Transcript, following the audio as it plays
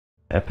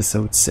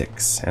Episode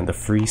 6 and the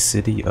free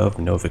city of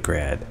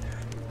Novigrad.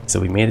 So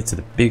we made it to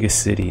the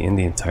biggest city in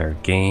the entire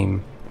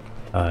game,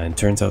 and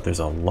turns out there's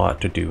a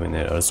lot to do in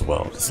it as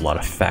well. There's a lot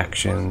of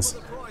factions,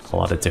 a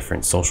lot of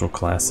different social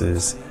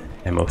classes,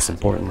 and most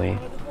importantly,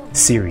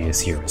 Ciri is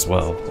here as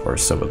well, or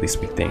so at least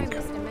we think.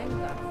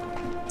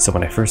 So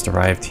when I first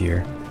arrived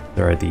here,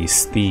 there are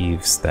these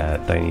thieves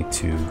that I need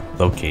to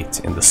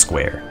locate in the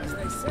square.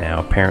 Now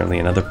apparently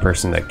another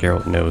person that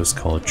Geralt knows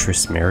called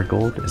Triss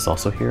Marigold is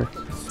also here,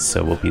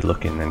 so we'll be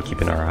looking and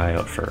keeping our eye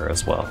out for her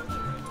as well.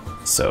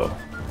 So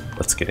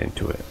let's get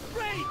into it.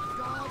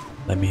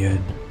 Let me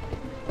in.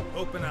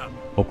 Open up.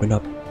 Open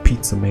up,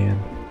 pizza man.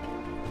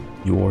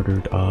 You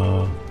ordered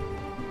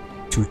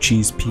 2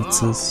 cheese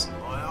pizzas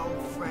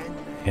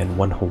and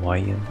 1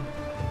 Hawaiian.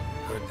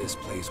 Heard this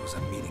place was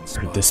a meeting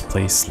spot. Heard this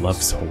place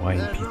loves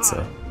Hawaiian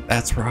pizza.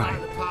 That's right,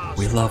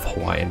 we love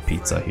Hawaiian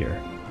pizza here.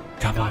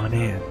 Come on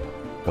in,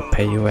 we'll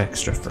pay you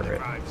extra for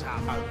it.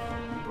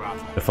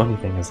 The funny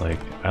thing is, like,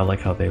 I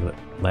like how they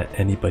let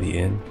anybody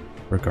in,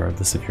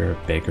 regardless if you're a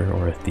beggar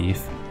or a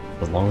thief.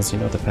 As long as you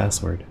know the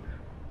password,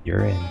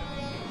 you're in. Do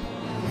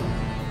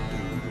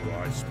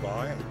I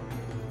spy?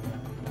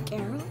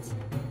 Geralt?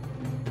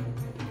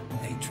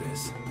 Hey,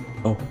 Triss.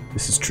 Oh,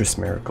 this is Triss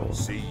Marigold.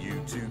 See you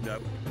two know.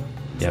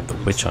 You have the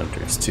witch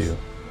hunters too.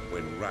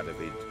 When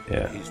Radovid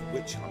Yeah. and his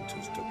witch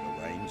hunters took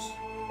the reins.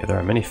 Yeah, there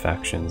are many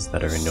factions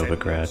that are in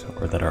Novigrad,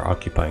 or that are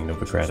occupying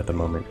Novigrad at the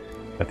moment.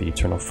 You got the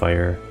Eternal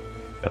Fire,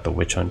 you got the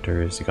Witch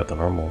Hunters, you got the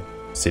normal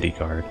City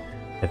Guard,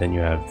 and then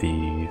you have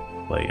the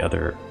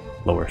other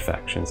lower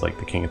factions like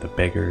the King of the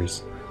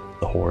Beggars,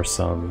 the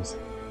Whoresomes,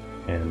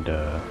 and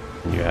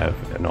you have,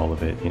 in all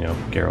of it, you know,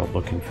 Geralt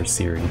looking for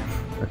Ciri.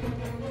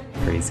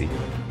 Crazy.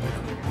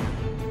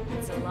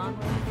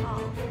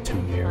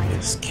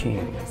 Temeria's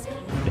King.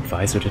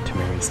 Advisor to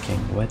Temeria's King.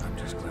 What?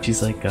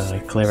 She's like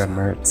Clara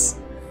Mertz,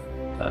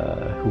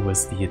 who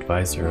was the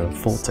advisor of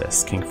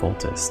Foltest, King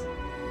Foltest.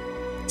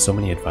 So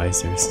many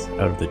advisors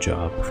out of the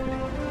job.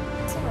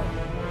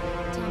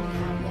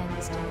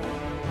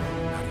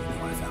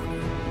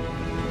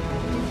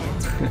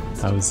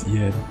 How's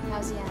Yen?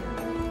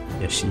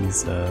 Yeah,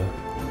 she's I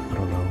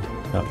don't know,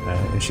 not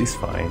bad. Yeah, she's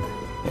fine.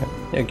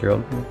 Yeah,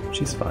 girl,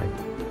 she's fine.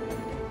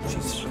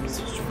 She's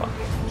fine.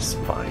 She's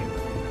fine.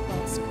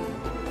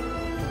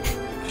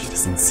 She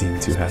doesn't seem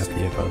too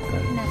happy about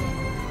that.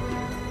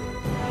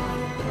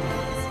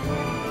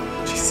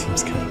 She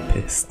seems kind of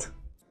pissed.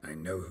 I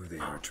know who they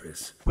are,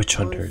 Triss. Witch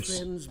hunters.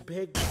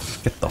 Get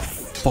the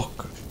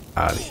fuck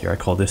out of here. I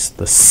call this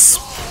the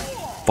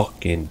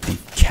fucking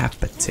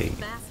decapitate.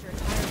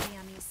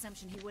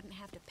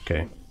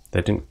 Okay,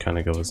 that didn't kind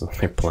of go as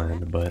I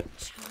planned, but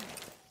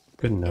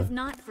good enough. If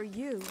not for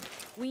you,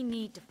 we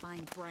need to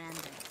find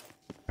Brandon.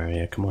 Alright,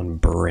 yeah, come on,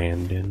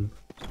 Brandon.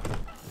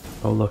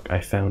 Oh look, I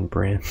found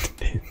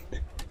Brandon.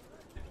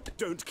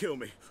 Don't kill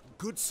me.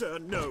 Good sir,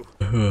 no.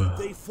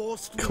 They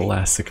forced me.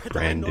 Classic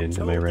Brandon,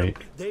 am I right?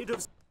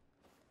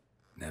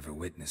 Never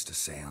witnessed a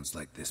seance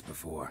like this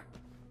before,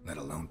 let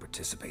alone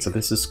participate. So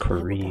this is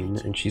Corinne,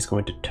 and she's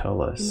going to tell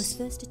You us must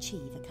first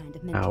achieve a kind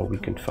of mental how we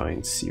can accord.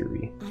 find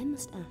Ciri. I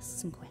must ask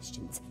some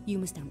questions. You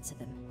must answer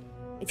them.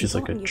 If She's you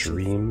like a don't want your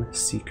dream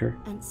seeker.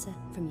 truth, answer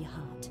from your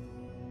heart.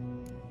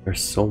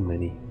 There's so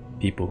many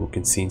people who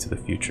can see into the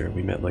future.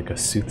 We met like a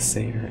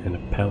soothsayer and a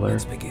peller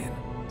Let's begin.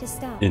 To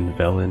start, in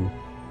Velen.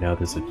 Now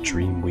there's a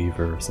dream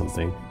weaver or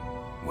something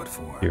What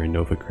for? here in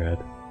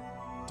Novigrad.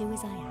 do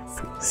as I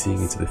ask.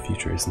 Seeing into the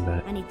future, isn't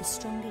I need the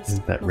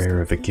strongest, that most rare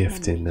of a complete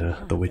gift in memory you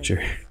have The of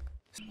Witcher?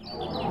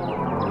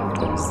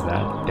 What is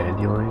that?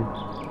 Dandelion?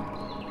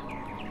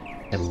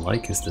 I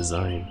like his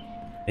design.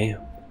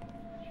 Damn.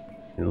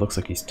 It looks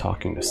like he's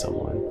talking to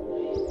someone.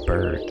 A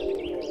bird.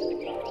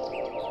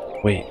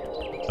 Wait,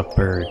 a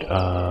bird.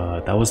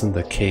 That was in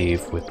the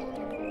cave with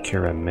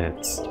Kira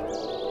Metz.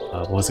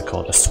 What was it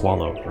called? A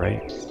swallow,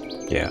 right?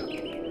 Yeah.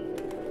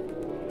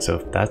 So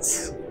if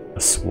that's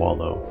a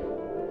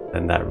swallow,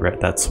 then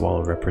that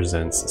swallow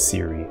represents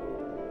Ciri.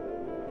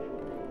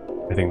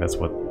 I think that's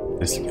what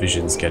this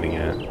vision's getting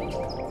at.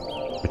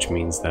 Which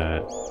means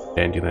that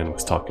Dandelion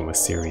was talking with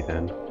Ciri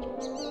then.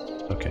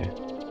 Okay.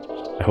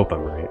 I hope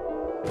I'm right.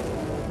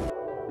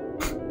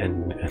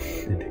 and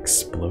an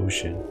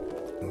explosion.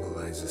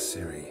 Eliza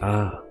Ciri.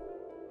 Ah.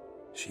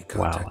 She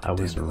Wow, contacted I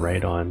was Dandelion.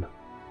 right on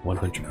I know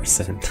he's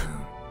in 100%.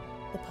 town.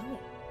 The poet.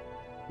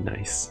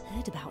 Nice.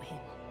 Heard about him.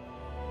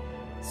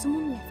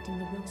 Someone left in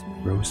the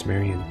Rosemary.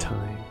 Rosemary and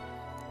Thyme.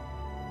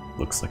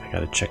 Looks like I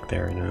gotta check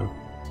there now.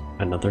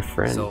 Another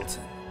friend.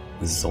 Zoltan.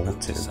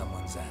 Zoltan.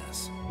 Someone's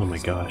ass. Oh my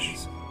As gosh.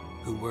 always.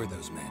 Who were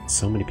those men?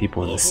 So many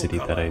people in the city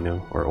that I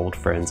know, or old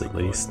friends at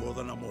least. More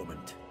than a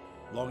moment.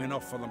 Long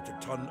enough for them to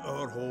turn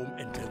our home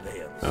into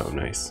theirs. Oh,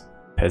 nice.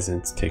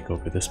 Peasants take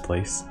over this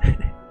place.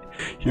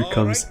 Here All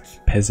comes right,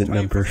 peasant time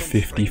number for some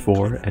spring 54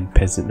 cleaning. and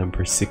peasant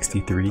number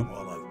 63. Them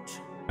all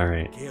out.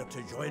 Alright, Care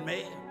to join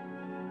me?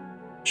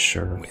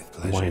 sure. With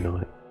pleasure. Why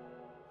not?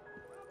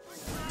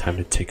 Time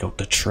to take out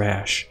the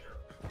trash.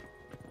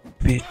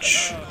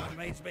 Bitch.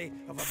 Reminds me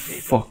of a baby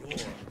Fuck. of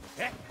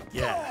yore.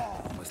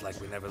 Yeah. Almost like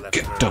we never left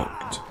Get her.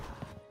 dunked.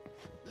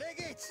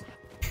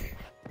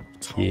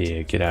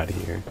 Yeah, get out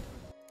of here.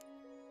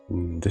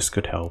 This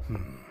could help.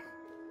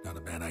 Not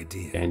a bad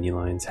idea.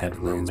 Dandelions had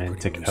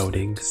romantic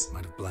outings.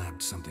 Might have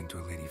blabbed something to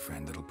a lady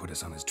friend that'll put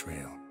us on his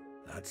trail.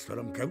 That's what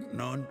I'm counting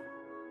on.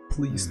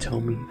 Please tell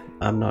me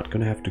I'm not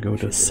gonna have to go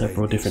to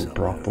several different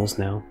brothels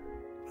now.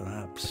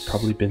 Perhaps. I've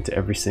probably been to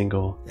every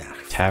single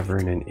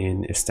tavern and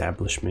inn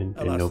establishment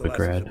in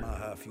Novigrad.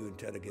 You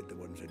interrogate the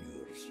ones in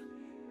yours.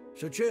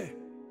 So, Che?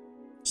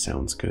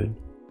 Sounds good.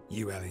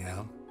 You,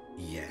 Eliel?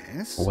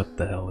 Yes? What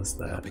the hell is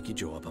I'll that? pick your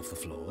jaw up off the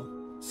floor.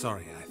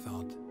 Sorry, I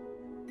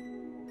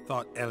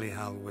thought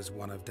Eliel was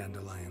one of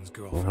Dandelion's I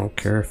girlfriends. don't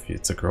care if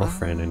it's a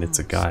girlfriend and it's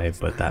a guy,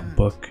 but that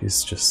book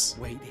is just...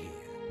 Wait here.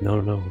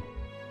 No.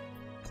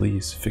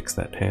 Please fix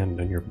that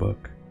hand on your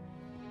book.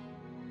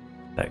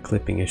 That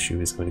clipping issue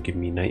is going to give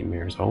me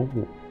nightmares.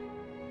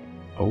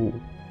 Oh,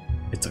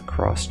 it's a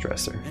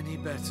cross-dresser. Any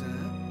better?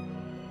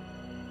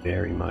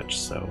 Very much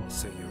so.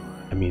 So you're...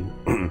 I mean,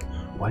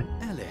 what?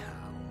 Eliel.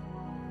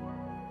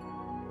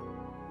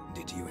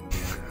 Did you and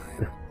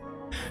Dandelion?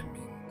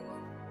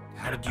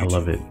 How did you I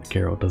love two it. meet?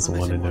 Carol doesn't I met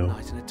want to him one know.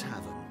 night in a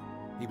tavern.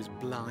 He was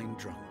blind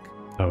drunk.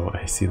 Oh,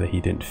 I see that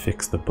he didn't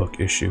fix the book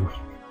issue.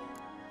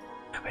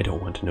 I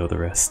don't want to know the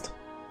rest.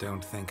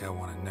 Don't think I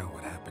want to know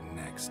what happened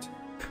next.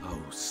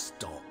 Oh,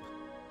 stop.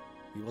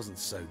 He wasn't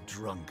so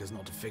drunk as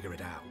not to figure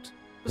it out.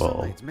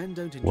 Well, Besides, men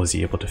don't enjoy was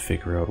he able to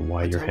figure out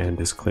why I your told him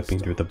hand is not to clipping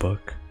through the stop.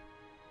 book?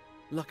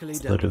 Luckily,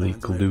 It's literally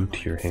Dandelion's an glued to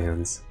your open-minded fellow.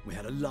 hands. We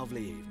had a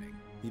lovely evening.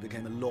 He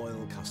became a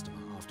loyal customer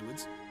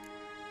afterwards.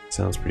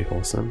 Sounds pretty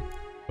wholesome.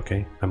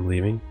 Okay, I'm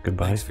leaving.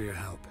 Goodbye. Thanks for your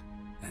help,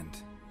 and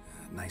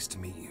nice to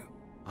meet you.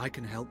 I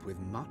can help with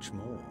much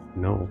more.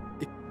 No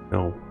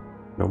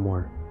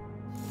more.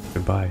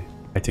 Goodbye.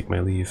 I take my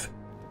leave.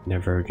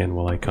 Never again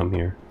will I come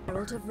here.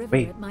 Herald of River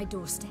Wait. at my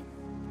doorstep.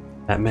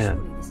 That man.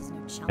 Surely this is no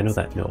chance I know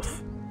that encounter.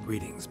 MILF.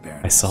 Greetings,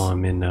 Baron. I saw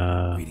him in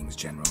Greetings,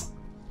 General.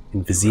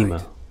 Vizima.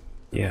 Right. I'm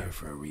Yeah. here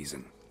for a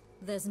reason.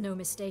 There's no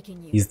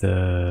mistaking you. He's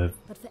the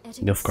But for etiquette's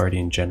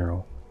Nilfgaardian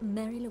general. sake,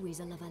 Mary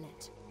Louisa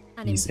Lavalette,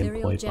 an He's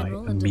imperial employed by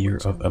general under Emir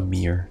which of I'm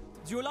Emir.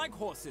 Do you like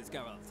horses,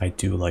 Geralt? I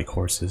do like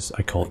horses.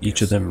 I call I each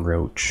guess of them so.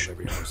 Roach.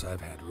 Every horse I've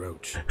had,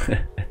 Roach.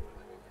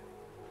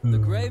 The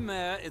grey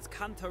mare is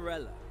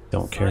Cantarella.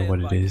 Don't care sired what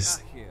it by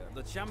is. Cahir,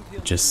 the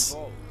champion Just-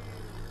 from Gaul.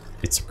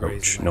 It's Gray's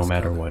Roach. a No nice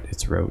matter color. what,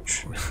 it's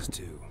Roach. Horses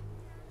too.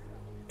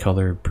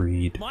 Color,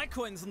 breed, My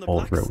coin's on the all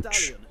black Roach.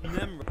 stallion,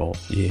 Nemrod.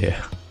 Both.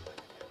 Yeah.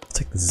 It's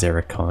like the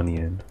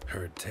Zeraconian.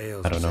 Heard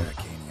tales I don't of know.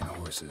 Zeracanian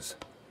horses.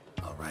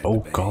 I'll ride Oh the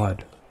bay.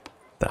 god.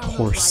 That I'll not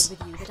horse ride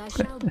with you, but I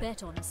shall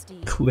bet on a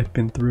steed.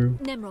 clipping through.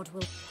 Nemrod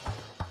will.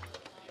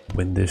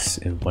 Win this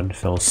in one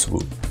fell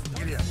swoop.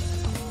 Giddy up.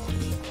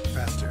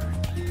 Faster.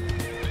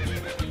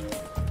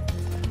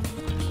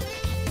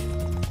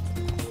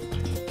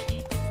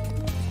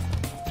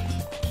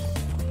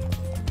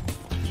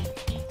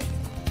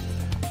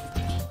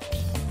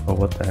 Oh,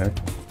 what the heck?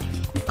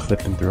 I'm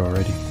clipping through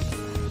already.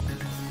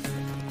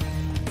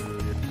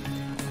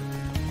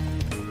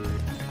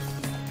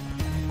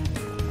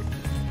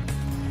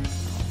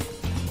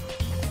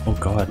 Oh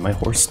god, my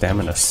horse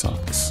stamina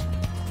sucks.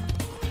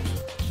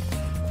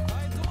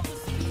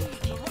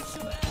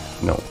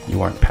 No,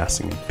 you aren't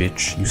passing me,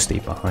 bitch. You stay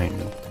behind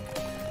me.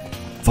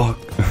 Fuck.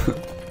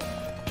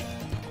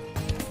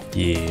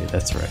 Yeah,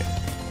 that's right.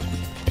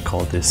 I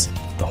call this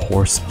the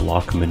horse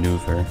block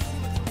maneuver.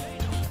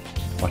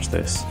 Watch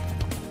this.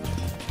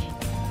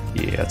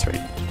 Yeah, that's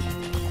right.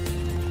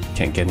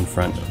 Can't get in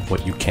front of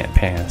what you can't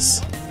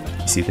pass.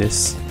 You see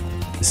this?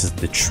 This is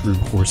the true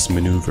horse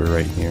maneuver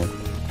right here.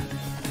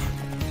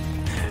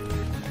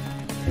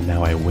 And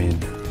now I win.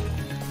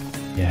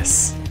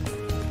 Yes.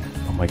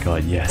 Oh my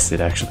god, yes,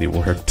 it actually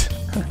worked.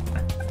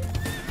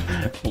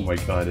 Oh my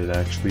god, it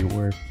actually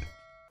worked.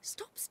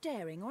 Stop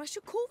staring, or I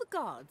shall call the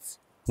guards.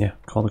 Yeah,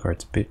 call the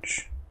guards,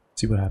 bitch.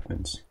 See what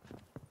happens.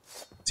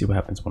 See what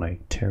happens when I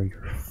tear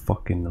your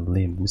fucking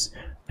limbs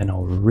and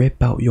I'll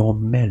rip out your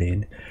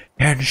melon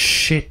and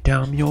shit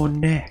down your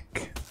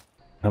neck.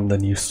 I'm the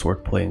new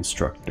swordplay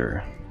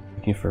instructor.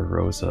 Looking for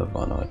Rosa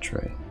von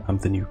Atre. I'm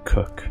the new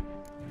cook.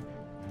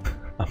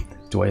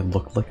 Do I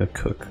look like a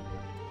cook?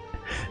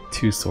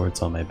 2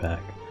 swords on my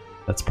back.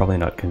 That's probably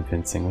not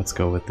convincing. Let's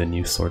go with the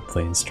new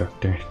swordplay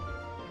instructor.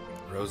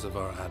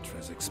 Rosavar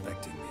Atra's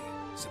expecting me.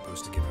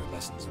 Supposed to give her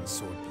lessons in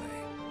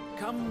swordplay.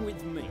 Come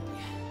with me,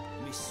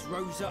 Miss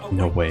Rosa.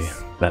 No awaits.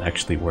 way. That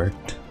actually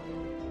worked.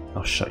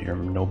 I'll shut your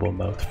noble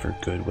mouth for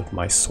good with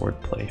my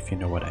swordplay, if you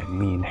know what I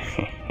mean.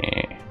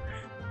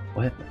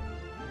 What?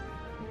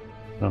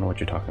 I don't know what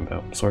you're talking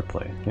about.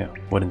 Swordplay. Yeah,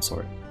 wooden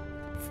sword.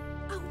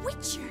 A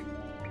witcher!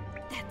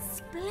 That's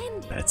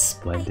splendid! That's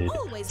splendid. I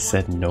always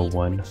Said wanted to no meet a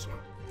one. witcher.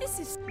 This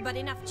is but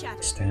enough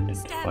chatter. Stand and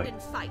Stand fight.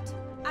 and fight.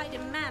 I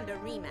demand a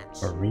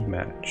rematch. A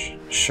rematch.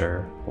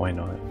 Sure, why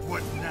not?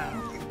 What now,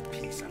 you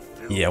piece of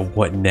filth? Yeah,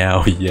 what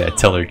now? Yeah,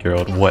 tell her,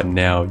 girl. What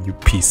now, you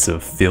piece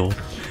of filth?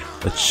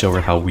 Let's show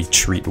her how we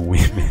treat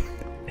women.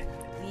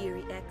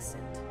 Weary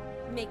accent.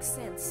 Makes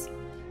sense.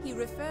 He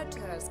referred to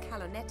her as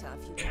Calonetta a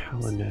few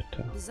times.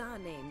 Calonetta. Bizarre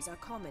names are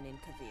common in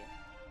Kavir.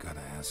 Gotta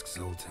ask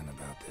Zoltan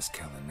about this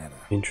Kalinetta.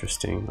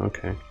 Interesting,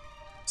 okay.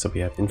 So we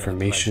have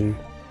information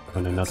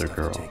on another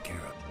girl.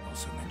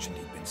 Also mentioned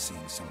he'd been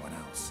seeing someone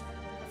else.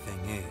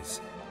 Thing is,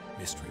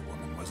 Mystery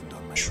Woman wasn't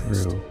on my list.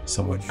 True,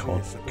 someone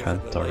called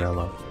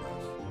Cantarella.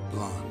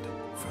 Blonde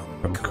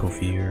From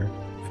Kovir.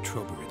 The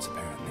Troberids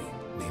apparently,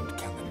 named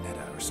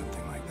Kalinetta or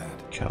something like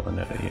that.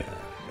 Kalinetta, yeah.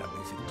 That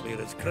makes it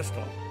clear as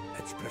crystal.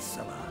 It's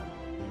Priscilla.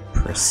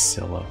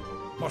 Priscilla.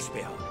 Must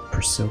be her.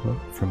 Priscilla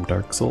from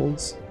Dark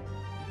Souls?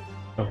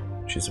 Oh,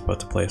 she's about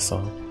to play a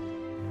song.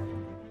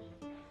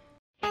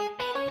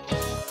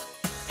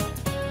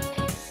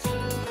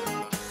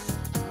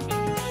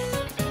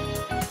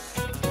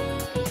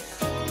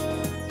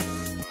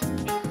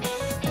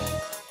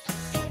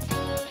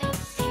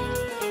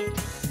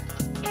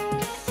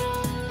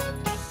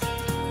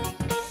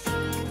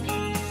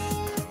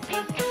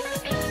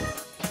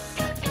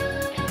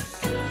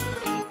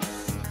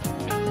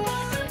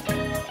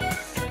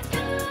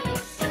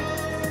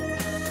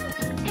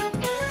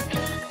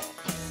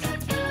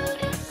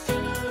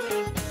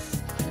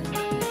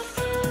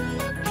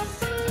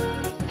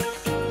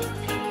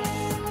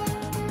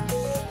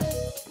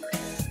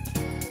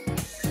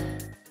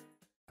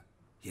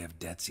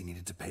 He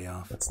needed to pay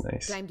off. That's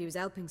nice. Claimed he was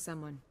helping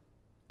someone.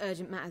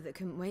 Urgent matter that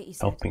couldn't wait, he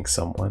said. Helping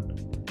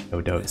someone. No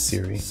doubt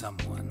Siri.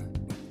 Someone.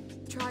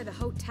 Try the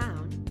whole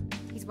town.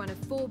 He's one of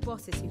 4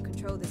 bosses who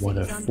control the One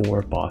city's of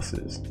underworld. 4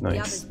 bosses. The Nice.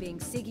 others being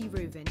Siggy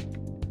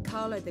Reuven,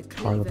 Carlo the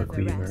Carlo the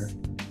Cleaver, Cleaver.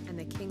 Varese, and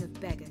the King of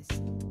Beggars.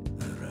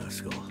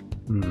 Rascal.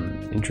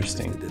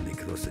 Interesting. Didn't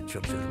cross the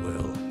church as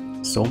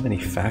well. So many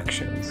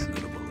factions.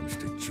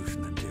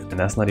 And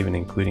that's not even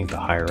including the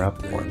higher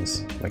up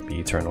ones, like the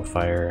Eternal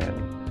Fire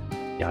and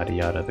yada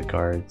yada, the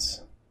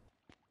guards.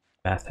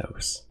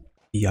 Bathhouse.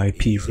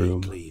 VIP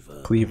room.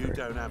 Cleaver.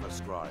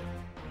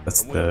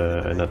 That's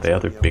the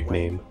other big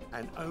name.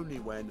 And only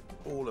when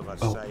all of us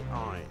Oh, say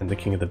I. and the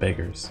King of the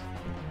Beggars.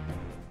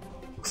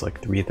 Looks like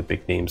 3 of the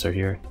big names are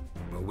here.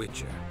 A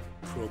Witcher.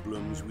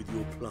 Problems with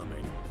your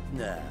plumbing?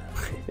 Nah,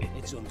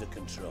 it's under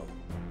control.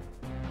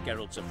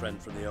 Geralt's a friend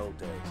from the old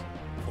days.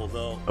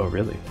 Although... Oh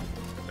really?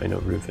 I know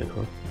Reuven,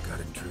 huh? Got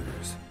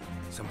intruders.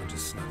 Someone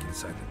just snuck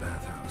inside the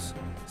bathhouse.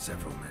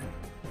 Several men.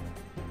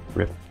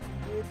 Rip.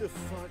 What the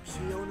fuck's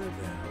he on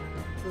about?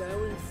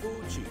 Plowing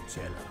fortune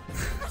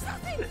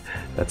teller?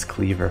 That's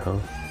Cleaver, huh?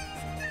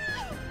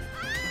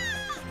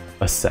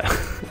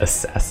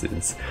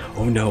 Assassins.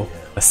 Oh no,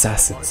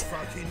 assassins.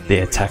 They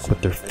attack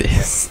with their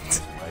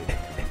fists.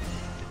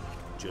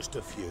 Just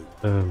a few.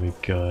 Oh my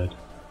god.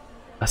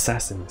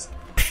 Assassins.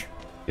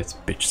 Gets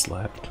bitch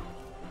slapped.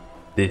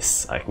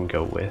 This I can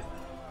go with.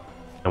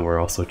 And we're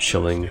also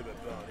chilling.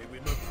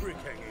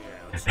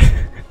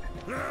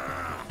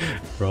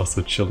 We're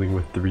also chilling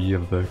with 3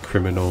 of the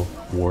criminal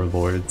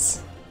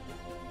warlords.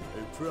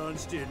 Who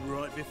pranced in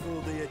right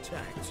before they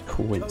attacked?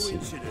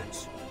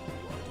 Coincidence.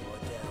 Why do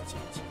I doubt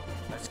it?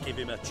 Let's give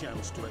him a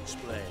chance to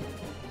explain.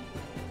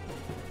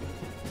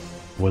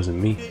 Wasn't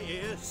me. Get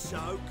here,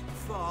 soak,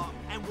 fart,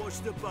 and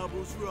watch the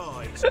bubbles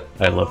rise.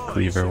 I love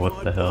Cleaver,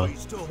 what the hell?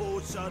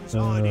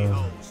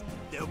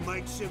 They'll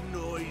make some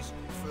noise,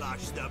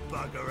 flush the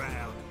bugger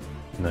out.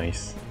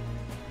 Nice.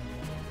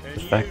 The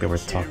fact that we're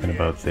talking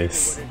about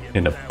this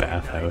in a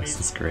bathhouse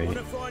is great.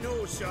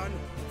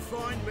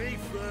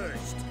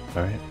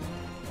 Alright.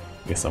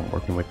 Guess I'm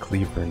working with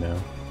Cleaver now.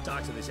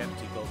 Start to this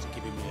empty boat and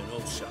giving me an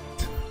ulcer.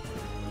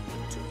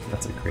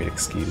 That's a great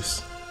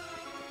excuse.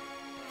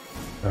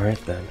 Alright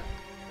then.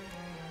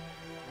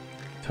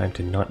 Time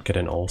to not get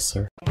an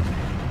ulcer.